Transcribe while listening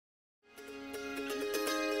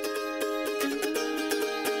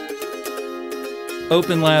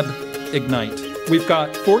Openlab Ignite. We've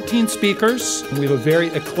got 14 speakers. We have a very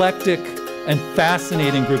eclectic and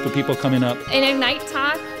fascinating group of people coming up. An Ignite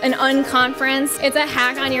talk, an Unconference. It's a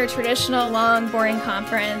hack on your traditional, long, boring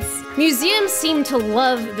conference. Museums seem to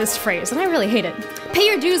love this phrase, and I really hate it. Pay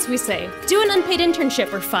your dues, we say. Do an unpaid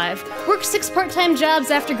internship or 5. Work 6 part-time jobs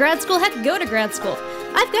after grad school. Heck, go to grad school.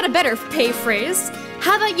 I've got a better pay phrase.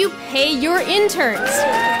 How about you pay your interns?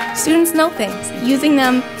 Students know things. Using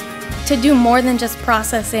them to do more than just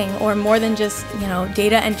processing or more than just,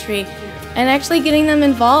 data entry, and actually getting them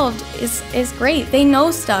involved is great. They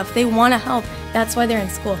know stuff. They want to help. That's why they're in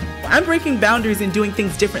school. I'm breaking boundaries and doing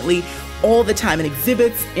things differently all the time in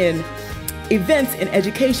exhibits, in events, in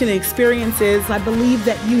education, and experiences. I believe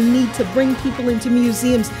that you need to bring people into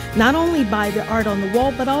museums, not only by the art on the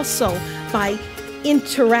wall, but also by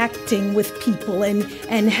interacting with people and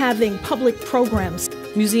having public programs.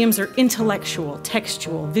 Museums are intellectual,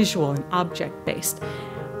 textual, visual, and object-based.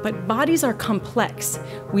 But bodies are complex.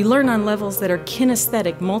 We learn on levels that are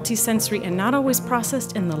kinesthetic, multisensory, and not always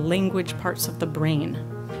processed in the language parts of the brain.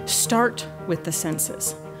 Start with the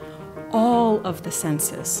senses. All of the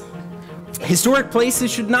senses. Historic places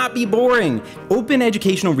should not be boring. Open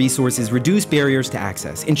educational resources reduce barriers to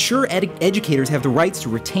access. Ensure educators have the rights to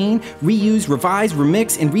retain, reuse, revise,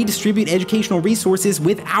 remix, and redistribute educational resources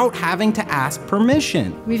without having to ask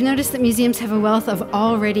permission. We've noticed that museums have a wealth of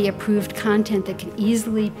already approved content that can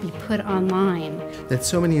easily be put online. That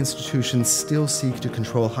so many institutions still seek to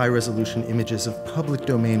control high-resolution images of public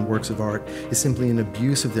domain works of art is simply an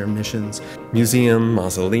abuse of their missions. Museum,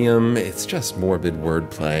 mausoleum, it's just morbid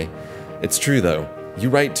wordplay. It's true, though.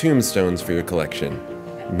 You write tombstones for your collection.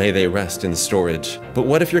 May they rest in storage. But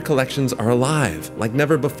what if your collections are alive, like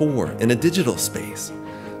never before, in a digital space?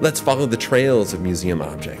 Let's follow the trails of museum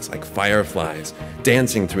objects, like fireflies,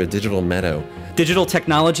 dancing through a digital meadow. Digital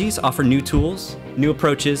technologies offer new tools, new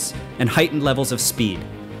approaches, and heightened levels of speed.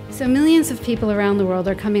 So millions of people around the world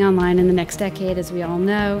are coming online in the next decade, as we all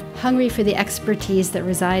know, hungry for the expertise that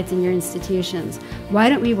resides in your institutions. Why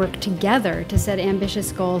don't we work together to set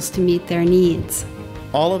ambitious goals to meet their needs?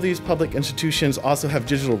 All of these public institutions also have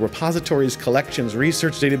digital repositories, collections,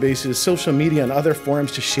 research databases, social media, and other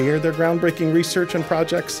forums to share their groundbreaking research and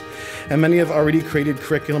projects. And many have already created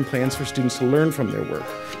curriculum plans for students to learn from their work.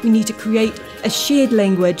 We need to create a shared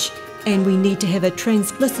language, and we need to have a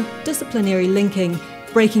transdisciplinary linking,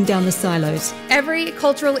 breaking down the silos. Every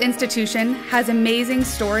cultural institution has amazing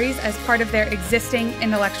stories as part of their existing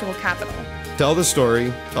intellectual capital. Tell the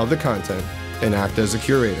story of the content and act as a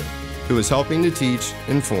curator who is helping to teach,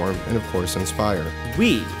 inform, and of course inspire.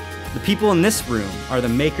 We, the people in this room, are the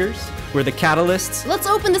makers, we're the catalysts. Let's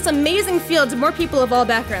open this amazing field to more people of all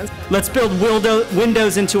backgrounds. Let's build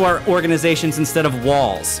windows into our organizations instead of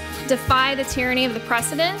walls. Defy the tyranny of the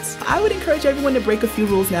precedent. I would encourage everyone to break a few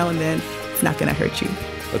rules now and then. It's not going to hurt you.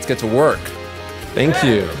 Let's get to work. Thank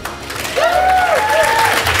you.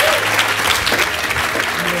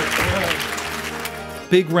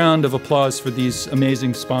 Big round of applause for these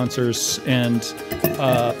amazing sponsors and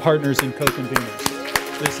partners and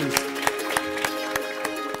co-conveners. This is